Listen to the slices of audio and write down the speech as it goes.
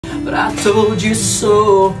but I told you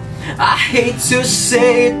so. I hate to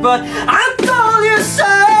say it, but I told you so.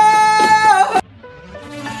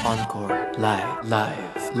 Encore, live,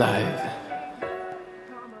 live, live.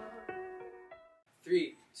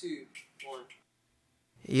 3, 2, 1.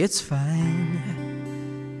 It's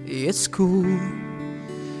fine, it's cool.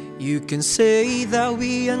 You can say that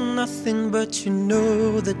we are nothing, but you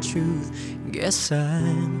know the truth. Guess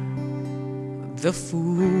I'm the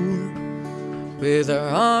fool. With her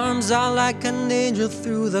arms out like an angel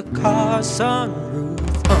through the car sunroof.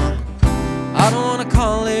 I don't wanna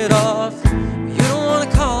call it off. You don't wanna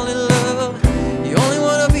call it love. You only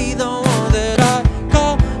wanna be the one that I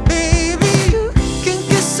call baby. You can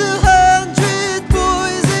kiss 100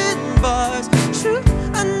 boys in bars. Shoot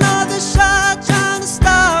another shot trying to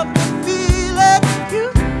stop the feeling. You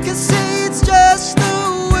can say it's just the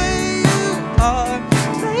way you are.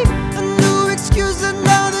 Make a new excuse,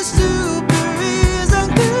 another stupid reason.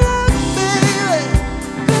 Good luck, baby.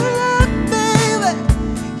 Good luck, baby.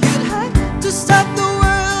 You'd have to stop the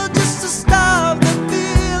world just to stop the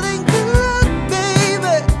feeling. Good luck,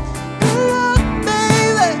 baby. Good luck,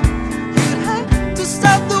 baby. You'd have to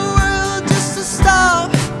stop the world just to stop.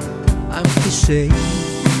 I'm cliche.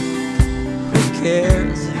 Who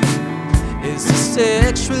cares? It's a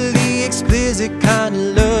sexually explicit kind of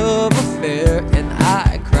love affair, and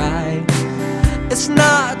I cry. It's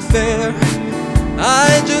not fair.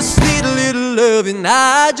 I just need a little loving.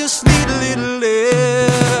 I just need a little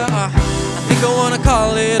love. I think I wanna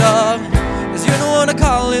call it off, 'cause you don't wanna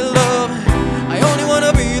call it love. I only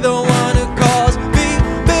wanna be the one who calls me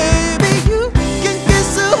baby. You can kiss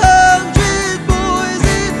 100 boys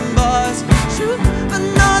in bars. Shoot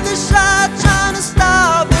another shot trying to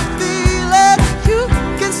stop the feeling. You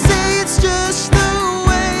can say it's just the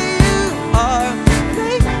way you are.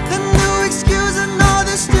 Make the new excuse,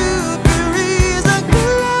 another stupid reason.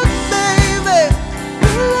 Good luck, baby.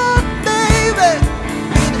 Good luck, baby.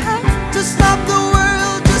 You'd have to stop the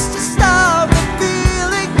world just to stop the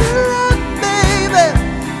feeling. Good luck, baby.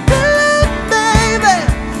 Good luck, baby.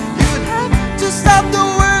 You'd have to stop the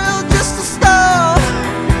world just to stop.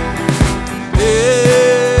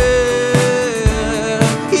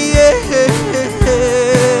 Yeah, yeah.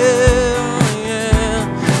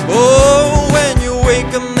 Oh, when you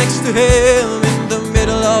wake up next to him in the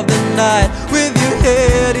middle of the night with your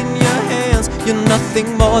head in your hands, you're nothing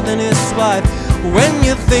more than his wife. When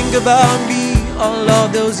you think about me all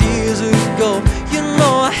of those years ago, you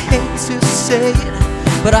know I hate to say it,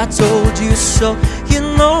 but I told you so. You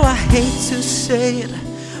know I hate to say it,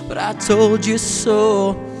 but I told you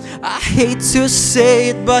so. I hate to say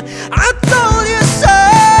it, but I told you so.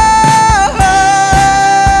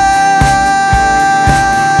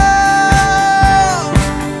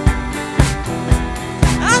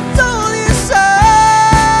 I told you so.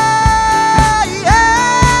 Yeah,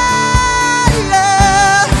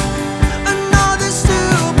 yeah. Another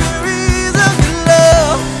stupid reason. Good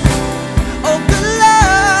luck. Oh, good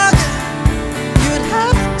luck. You'd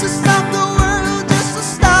have to stop the world just to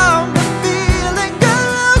stop the feeling. Good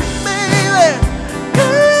luck, baby.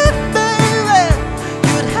 Good luck, baby.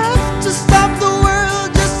 You'd have to stop the world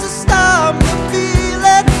just to stop the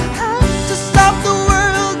feeling. Have to stop the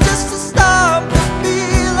world just to stop the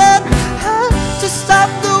feeling. Have to stop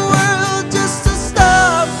the world just to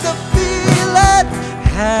stop the feeling.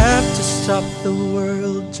 Have to stop the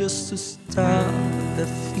world just to stop the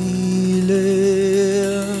feeling.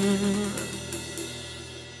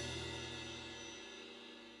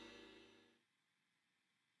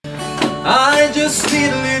 I just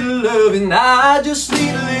need a little loving. I just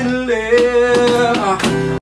need a little love.